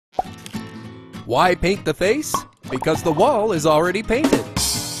Why paint the face? Because the wall is already painted.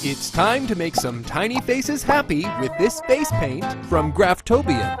 It's time to make some tiny faces happy with this face paint from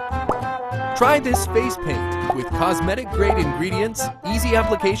Graftobian. Try this face paint with cosmetic-grade ingredients, easy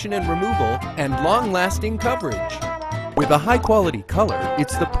application and removal, and long-lasting coverage. With a high-quality color,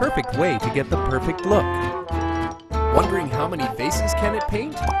 it's the perfect way to get the perfect look. Wondering how many faces can it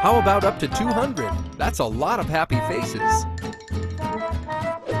paint? How about up to 200? That's a lot of happy faces.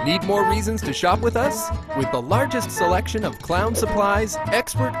 Need more reasons to shop with us? With the largest selection of clown supplies,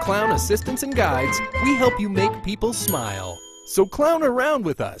 expert clown assistants and guides, we help you make people smile. So clown around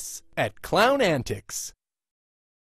with us at Clown Antics.